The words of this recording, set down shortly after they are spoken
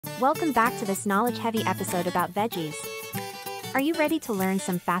Welcome back to this knowledge-heavy episode about veggies. Are you ready to learn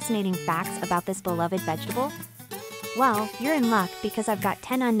some fascinating facts about this beloved vegetable? Well, you're in luck because I've got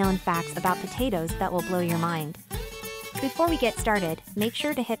 10 unknown facts about potatoes that will blow your mind. Before we get started, make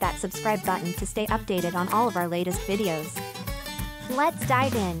sure to hit that subscribe button to stay updated on all of our latest videos. Let's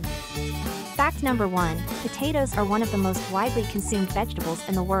dive in. Fact number 1, potatoes are one of the most widely consumed vegetables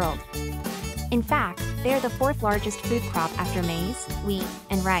in the world. In fact, they are the fourth largest food crop after maize, wheat,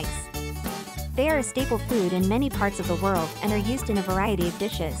 and rice. They are a staple food in many parts of the world and are used in a variety of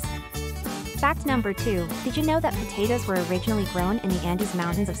dishes. Fact number 2, did you know that potatoes were originally grown in the Andes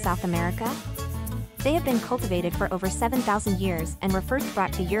Mountains of South America? They have been cultivated for over 7,000 years and were first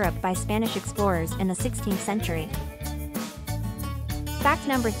brought to Europe by Spanish explorers in the 16th century. Fact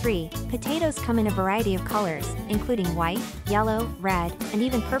number 3, potatoes come in a variety of colors, including white, yellow, red, and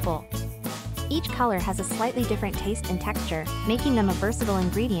even purple. Each color has a slightly different taste and texture, making them a versatile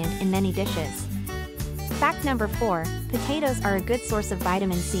ingredient in many dishes. Fact number 4, potatoes are a good source of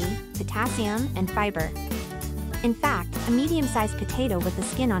vitamin C, potassium, and fiber. In fact, a medium-sized potato with the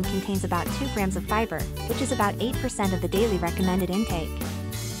skin on contains about 2 grams of fiber, which is about 8% of the daily recommended intake.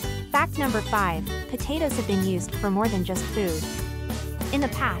 Fact number 5, potatoes have been used for more than just food. In the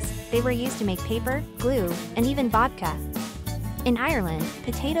past, they were used to make paper, glue, and even vodka. In Ireland,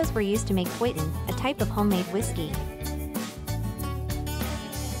 potatoes were used to make Poitin, a type of homemade whiskey.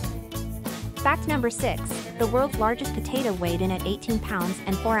 Fact number 6, the world's largest potato weighed in at 18 pounds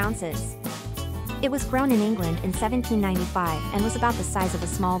and 4 ounces. It was grown in England in 1795 and was about the size of a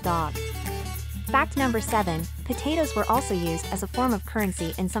small dog. Fact number 7, potatoes were also used as a form of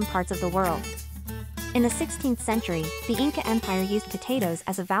currency in some parts of the world. In the 16th century, the Inca Empire used potatoes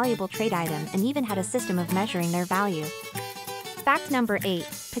as a valuable trade item and even had a system of measuring their value. Fact number 8,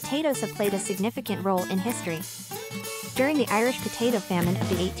 potatoes have played a significant role in history. During the Irish potato famine of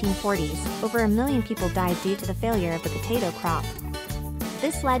the 1840s, over 1 million people died due to the failure of the potato crop.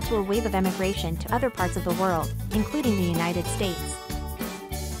 This led to a wave of emigration to other parts of the world, including the United States.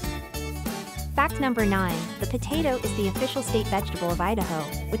 Fact number 9, the potato is the official state vegetable of Idaho,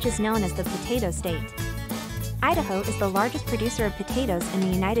 which is known as the Potato State. Idaho is the largest producer of potatoes in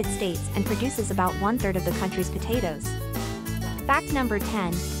the United States and produces about 1/3 of the country's potatoes. Fact number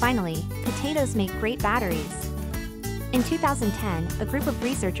 10, finally, potatoes make great batteries. In 2010, a group of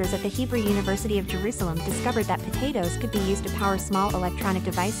researchers at the Hebrew University of Jerusalem discovered that potatoes could be used to power small electronic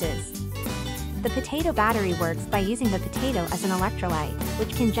devices. The potato battery works by using the potato as an electrolyte,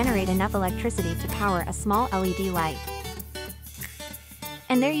 which can generate enough electricity to power a small LED light.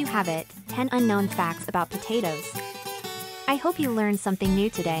 And there you have it, 10 unknown facts about potatoes. I hope you learned something new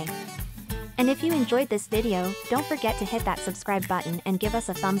today. And if you enjoyed this video, don't forget to hit that subscribe button and give us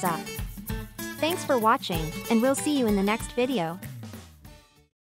a thumbs up. Thanks for watching, and we'll see you in the next video.